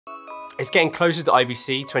It's getting closer to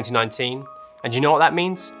IBC 2019, and you know what that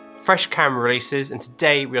means? Fresh camera releases, and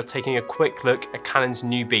today we are taking a quick look at Canon's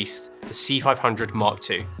new beast, the C500 Mark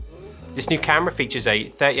II. This new camera features a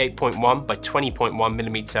 38.1 by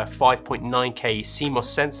 20.1mm 5.9K CMOS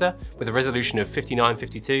sensor with a resolution of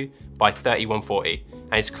 5952 by 3140,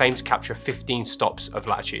 and is claimed to capture 15 stops of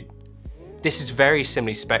latitude. This is very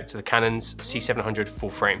similarly spec'd to the Canon's C700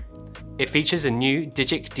 full frame. It features a new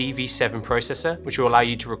Digic DV7 processor, which will allow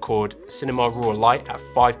you to record cinema raw light at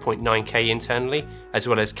 5.9K internally, as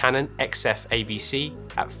well as Canon XF AVC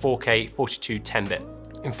at 4K 42 10-bit.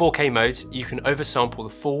 In 4K mode, you can oversample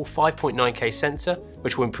the full 5.9K sensor,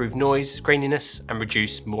 which will improve noise, graininess, and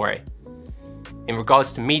reduce moire. In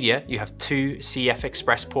regards to media, you have two CF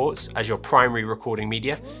Express ports as your primary recording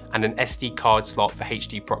media, and an SD card slot for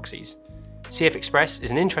HD proxies. CF Express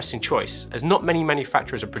is an interesting choice, as not many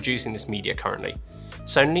manufacturers are producing this media currently.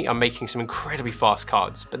 Sony are making some incredibly fast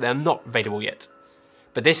cards, but they're not available yet.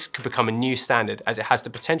 But this could become a new standard, as it has the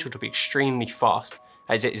potential to be extremely fast,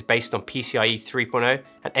 as it is based on PCIe 3.0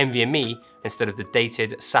 and NVMe instead of the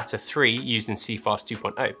dated SATA 3 used in CFast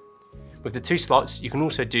 2.0. With the two slots, you can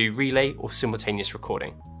also do relay or simultaneous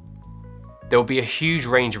recording. There will be a huge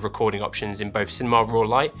range of recording options in both Cinema Raw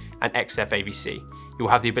Light and XF AVC. You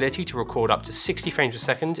will have the ability to record up to 60 frames per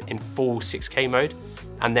second in full 6K mode,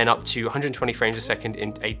 and then up to 120 frames per second in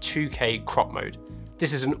a 2K crop mode.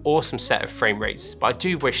 This is an awesome set of frame rates, but I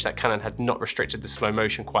do wish that Canon had not restricted the slow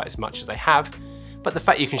motion quite as much as they have, but the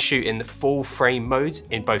fact you can shoot in the full frame modes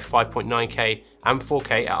in both 5.9K and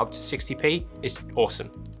 4K at up to 60p is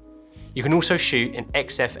awesome. You can also shoot in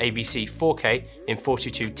XF AVC 4K in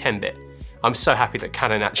 42 10-bit. I'm so happy that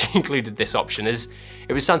Canon actually included this option, as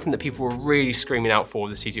it was something that people were really screaming out for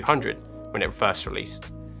with the C200 when it first released.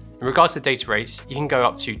 In regards to data rates, you can go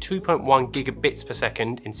up to 2.1 gigabits per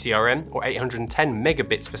second in CRM or 810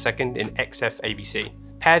 megabits per second in XF AVC.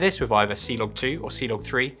 Pair this with either C-Log 2 or C-Log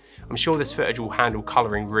 3, I'm sure this footage will handle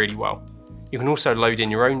colouring really well. You can also load in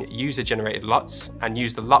your own user-generated LUTs and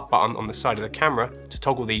use the LUT button on the side of the camera to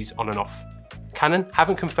toggle these on and off. Canon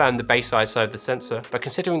haven't confirmed the base ISO of the sensor, but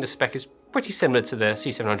considering the spec is pretty similar to the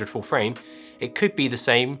C700 full frame, it could be the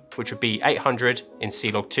same, which would be 800 in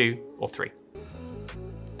C-Log 2 or 3.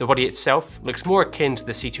 The body itself looks more akin to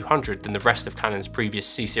the C200 than the rest of Canon's previous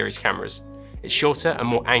C-series cameras. It's shorter and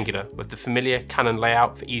more angular, with the familiar Canon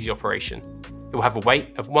layout for easy operation. It will have a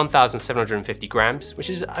weight of 1,750 grams, which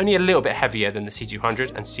is only a little bit heavier than the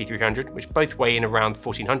C200 and C300, which both weigh in around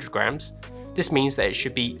 1,400 grams. This means that it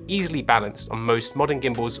should be easily balanced on most modern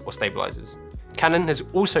gimbals or stabilizers. Canon has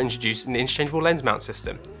also introduced an interchangeable lens mount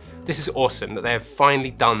system. This is awesome that they have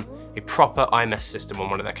finally done a proper IMS system on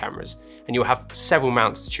one of their cameras, and you'll have several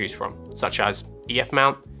mounts to choose from, such as EF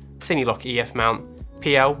mount, Cinelock EF mount,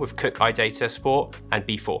 PL with Cook iData support, and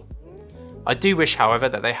B4. I do wish, however,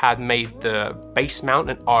 that they had made the base mount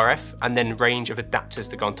an RF and then range of adapters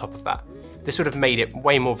to go on top of that. This would have made it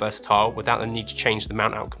way more versatile without the need to change the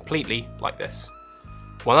mount out completely like this.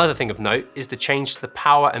 One other thing of note is the change to the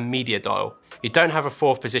power and media dial. You don't have a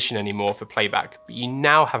fourth position anymore for playback, but you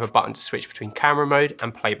now have a button to switch between camera mode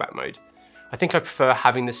and playback mode. I think I prefer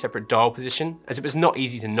having this separate dial position, as it was not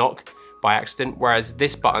easy to knock by accident, whereas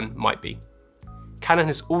this button might be. Canon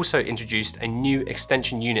has also introduced a new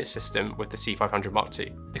extension unit system with the C500 Mark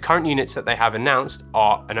II. The current units that they have announced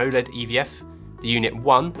are an OLED EVF, the Unit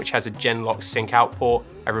 1, which has a Genlock sync out port,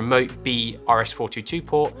 a remote B RS422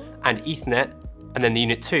 port, and Ethernet, and then the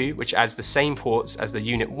Unit 2, which adds the same ports as the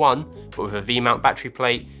Unit 1, but with a V-mount battery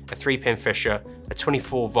plate, a 3-pin Fisher, a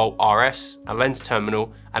 24-volt RS, a lens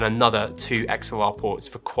terminal, and another 2 XLR ports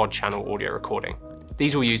for quad-channel audio recording.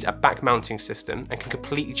 These will use a back mounting system and can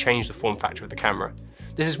completely change the form factor of the camera.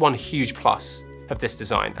 This is one huge plus of this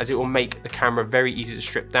design, as it will make the camera very easy to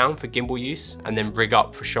strip down for gimbal use and then rig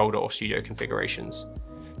up for shoulder or studio configurations.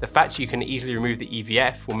 The fact you can easily remove the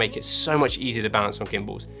EVF will make it so much easier to balance on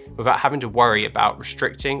gimbals without having to worry about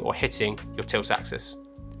restricting or hitting your tilt axis.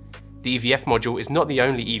 The EVF module is not the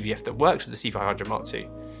only EVF that works with the C500 Mark II.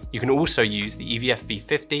 You can also use the EVF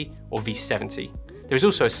V50 or V70. There is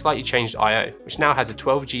also a slightly changed I/O, which now has a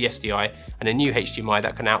 12G SDI and a new HDMI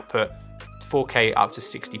that can output 4K up to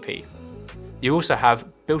 60p. You also have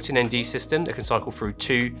built-in ND system that can cycle through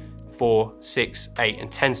 2, 4, 6, 8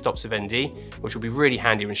 and 10 stops of ND, which will be really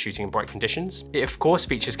handy when shooting in bright conditions. It of course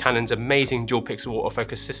features Canon's amazing dual pixel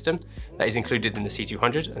autofocus system that is included in the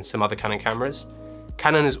C200 and some other Canon cameras.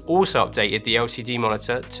 Canon has also updated the LCD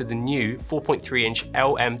monitor to the new 4.3-inch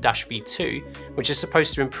LM-V2, which is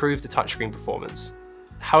supposed to improve the touchscreen performance.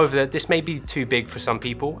 However, this may be too big for some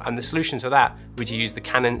people, and the solution to that would be to use the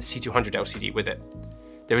Canon C200 LCD with it.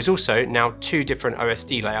 There is also now two different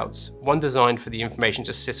OSD layouts, one designed for the information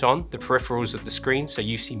to sit on the peripherals of the screen so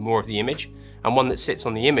you see more of the image, and one that sits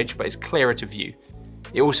on the image but is clearer to view.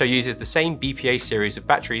 It also uses the same BPA series of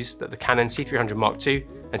batteries that the Canon C300 Mark II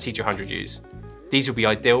and C200 use. These will be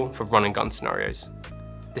ideal for run and gun scenarios.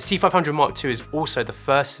 The C500 Mark II is also the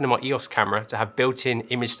first cinema EOS camera to have built-in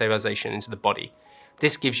image stabilization into the body.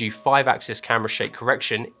 This gives you 5-axis camera shake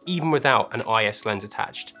correction even without an IS lens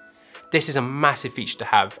attached. This is a massive feature to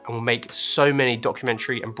have and will make so many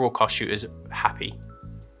documentary and broadcast shooters happy.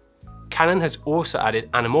 Canon has also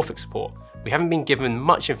added anamorphic support. We haven't been given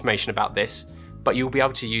much information about this, but you'll be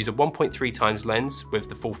able to use a 1.3x lens with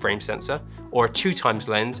the full frame sensor, or a 2x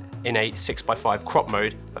lens in a 6x5 crop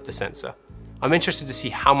mode of the sensor. I'm interested to see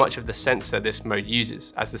how much of the sensor this mode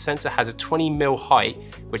uses, as the sensor has a 20mm height,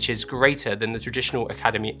 which is greater than the traditional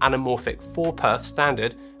Academy anamorphic 4-perf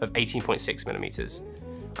standard of 18.6mm.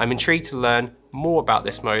 I'm intrigued to learn more about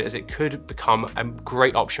this mode, as it could become a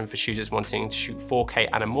great option for shooters wanting to shoot 4K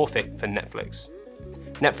anamorphic for Netflix.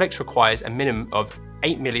 Netflix requires a minimum of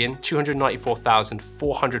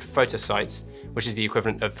 8,294,400 photo sites, which is the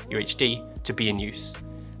equivalent of UHD, to be in use.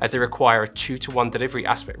 As they require a 2:1 delivery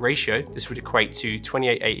aspect ratio, this would equate to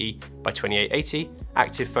 2880 by 2880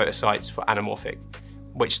 active photo sites for anamorphic,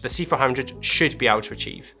 which the C500 should be able to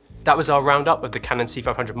achieve. That was our roundup of the Canon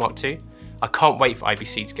C500 Mark II. I can't wait for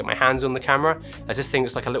IBC to get my hands on the camera, as this thing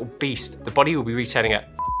looks like a little beast. The body will be retailing at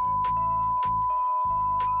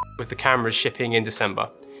with the cameras shipping in December.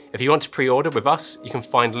 If you want to pre-order with us, you can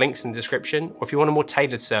find links in the description, or if you want a more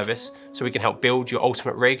tailored service so we can help build your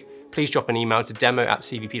ultimate rig, please drop an email to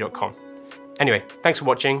demo@cvp.com. Anyway, thanks for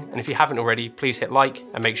watching, and if you haven't already, please hit like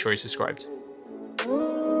and make sure you're subscribed.